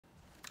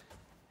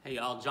Hey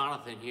y'all,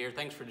 Jonathan here.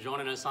 Thanks for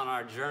joining us on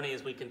our journey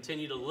as we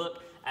continue to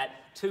look at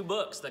two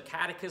books, the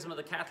Catechism of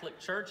the Catholic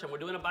Church, and we're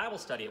doing a Bible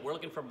study. We're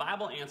looking for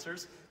Bible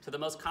answers to the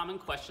most common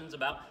questions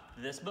about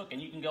this book.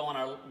 And you can go on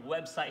our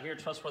website here,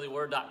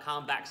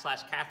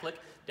 trustworthyword.com/Catholic,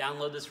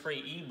 download this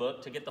free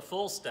ebook to get the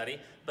full study.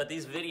 But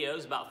these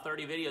videos, about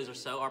 30 videos or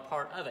so, are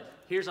part of it.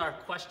 Here's our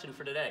question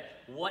for today.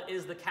 What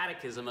is the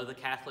Catechism of the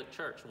Catholic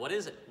Church? What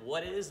is it?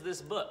 What is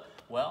this book?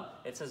 Well,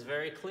 it says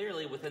very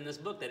clearly within this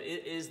book that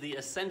it is the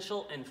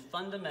essential and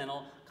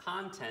fundamental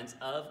contents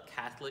of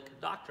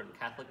Catholic doctrine,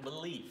 Catholic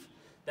belief.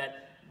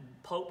 That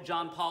Pope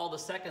John Paul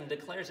II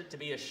declares it to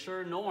be a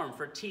sure norm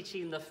for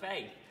teaching the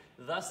faith,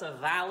 thus a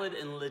valid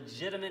and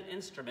legitimate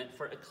instrument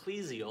for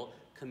ecclesial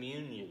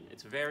communion.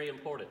 It's very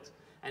important.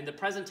 And the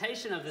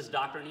presentation of this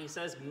doctrine, he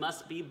says,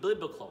 must be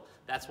biblical.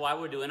 That's why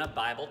we're doing a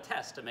Bible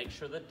test, to make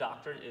sure the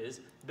doctrine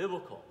is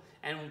biblical.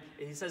 And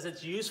he says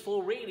it's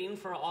useful reading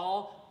for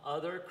all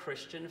other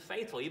Christian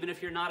faithful. Even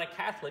if you're not a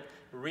Catholic,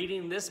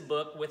 reading this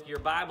book with your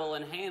Bible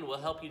in hand will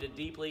help you to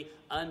deeply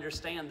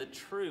understand the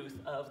truth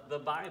of the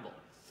Bible.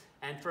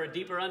 And for a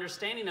deeper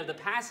understanding of the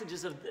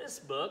passages of this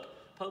book,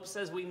 Pope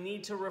says we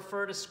need to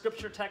refer to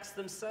Scripture texts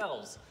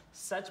themselves.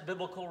 Such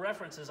biblical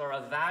references are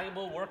a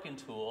valuable working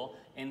tool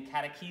in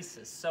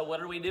catechesis. So what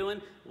are we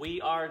doing?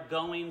 We are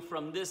going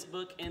from this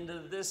book into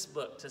this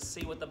book to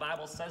see what the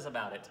Bible says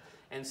about it.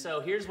 And so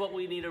here's what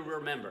we need to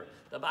remember.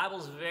 The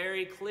Bible's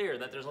very clear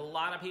that there's a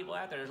lot of people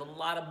out there, there's a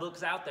lot of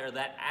books out there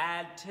that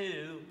add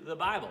to the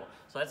Bible.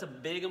 So that's a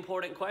big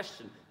important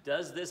question.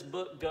 Does this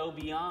book go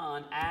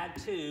beyond, add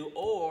to,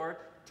 or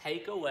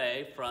take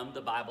away from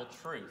the Bible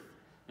truth?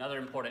 Another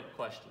important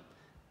question.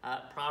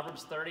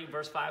 Proverbs 30,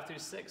 verse 5 through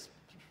 6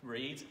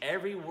 reads,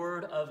 "Every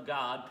word of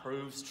God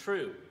proves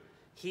true.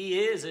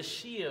 He is a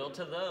shield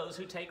to those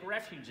who take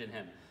refuge in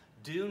him.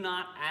 Do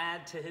not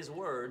add to his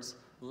words,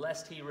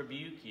 lest he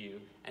rebuke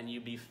you and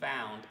you be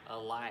found a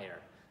liar."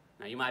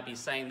 Now you might be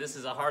saying this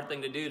is a hard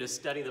thing to do, to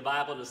study the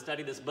Bible, to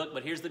study this book,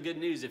 but here's the good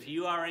news. If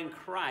you are in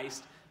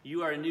Christ,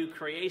 you are a new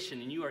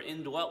creation and you are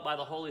indwelt by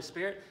the Holy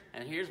Spirit.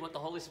 And here's what the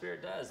Holy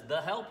Spirit does.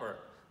 The Helper,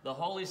 the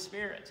Holy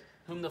Spirit,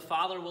 whom the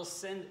Father will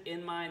send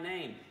in my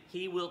name.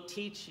 He will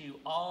teach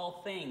you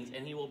all things,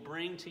 and he will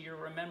bring to your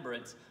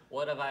remembrance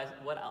all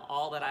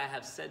that I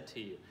have said to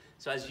you.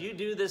 So as you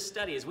do this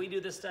study, as we do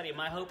this study,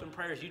 my hope and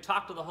prayer is you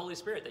talk to the Holy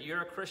Spirit, that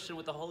you're a Christian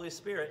with the Holy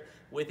Spirit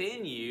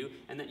within you,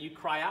 and that you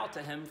cry out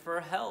to him for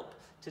help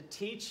to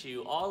teach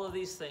you all of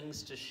these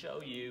things to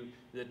show you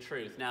the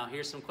truth. Now,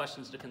 here's some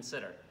questions to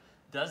consider.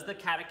 Does the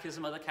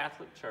Catechism of the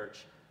Catholic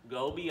Church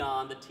go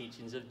beyond the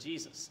teachings of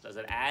Jesus? Does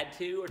it add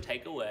to or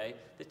take away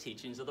the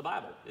teachings of the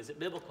Bible? Is it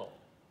biblical?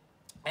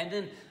 And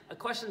then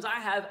questions I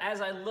have as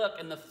I look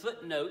in the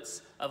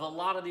footnotes of a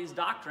lot of these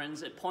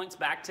doctrines, it points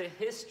back to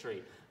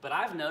history. But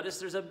I've noticed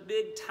there's a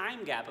big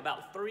time gap,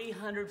 about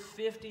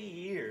 350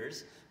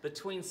 years,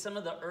 between some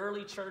of the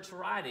early church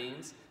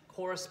writings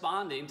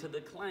corresponding to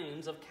the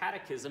claims of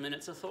catechism and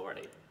its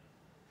authority.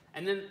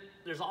 And then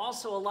there's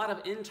also a lot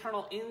of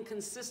internal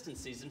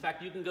inconsistencies. In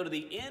fact, you can go to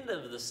the end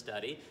of the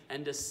study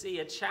and to see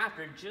a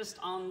chapter just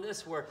on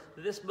this, where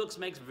this book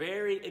makes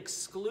very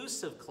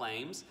exclusive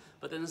claims,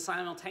 but then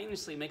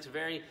simultaneously makes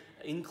very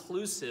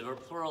inclusive or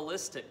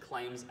pluralistic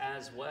claims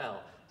as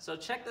well. So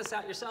check this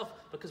out yourself,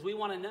 because we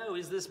want to know,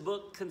 is this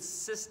book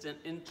consistent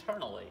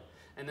internally?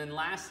 And then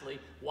lastly,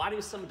 why do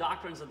some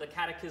doctrines of the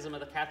Catechism of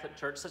the Catholic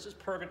Church, such as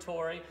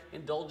purgatory,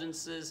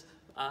 indulgences,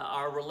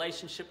 our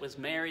relationship with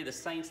Mary, the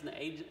saints,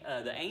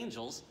 and the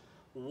angels,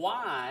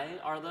 why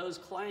are those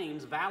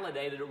claims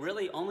validated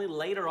really only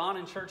later on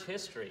in church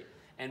history,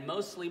 and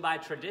mostly by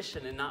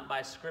tradition and not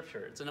by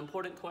Scripture? It's an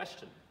important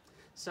question.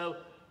 So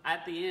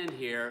at the end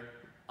here,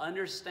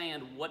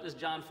 understand, what does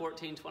John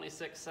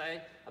 14:26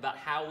 say about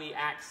how we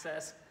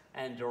access,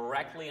 and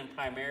directly and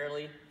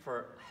primarily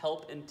for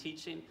help in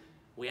teaching?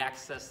 We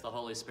access the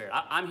Holy Spirit.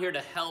 I'm here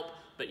to help,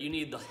 but you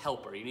need the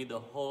helper. You need the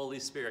Holy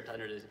Spirit to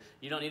understand.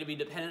 You don't need to be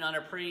dependent on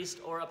a priest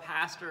or a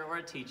pastor or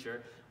a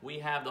teacher. We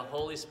have the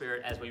Holy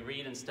Spirit as we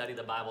read and study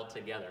the Bible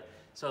together.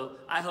 So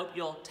I hope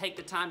you'll take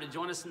the time to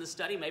join us in the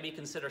study. Maybe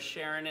consider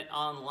sharing it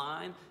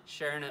online,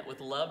 sharing it with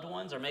loved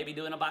ones, or maybe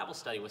doing a Bible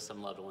study with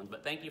some loved ones.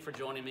 But thank you for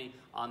joining me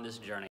on this journey.